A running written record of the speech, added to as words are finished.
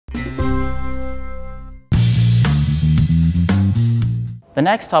The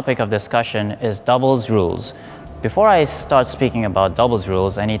next topic of discussion is doubles rules. Before I start speaking about doubles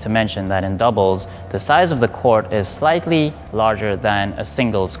rules, I need to mention that in doubles, the size of the court is slightly larger than a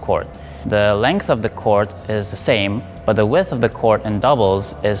singles court. The length of the court is the same, but the width of the court in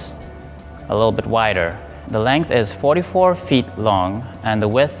doubles is a little bit wider. The length is 44 feet long, and the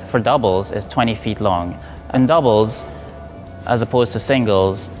width for doubles is 20 feet long. In doubles, as opposed to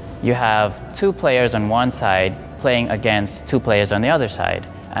singles, you have two players on one side playing against two players on the other side.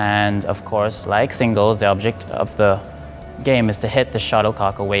 And of course, like singles, the object of the game is to hit the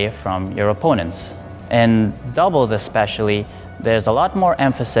shuttlecock away from your opponents. In doubles especially, there's a lot more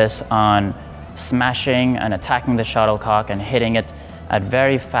emphasis on smashing and attacking the shuttlecock and hitting it at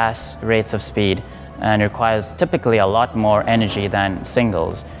very fast rates of speed, and requires typically a lot more energy than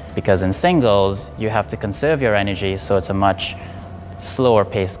singles, because in singles you have to conserve your energy, so it's a much slower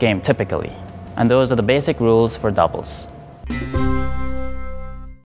paced game typically. And those are the basic rules for doubles.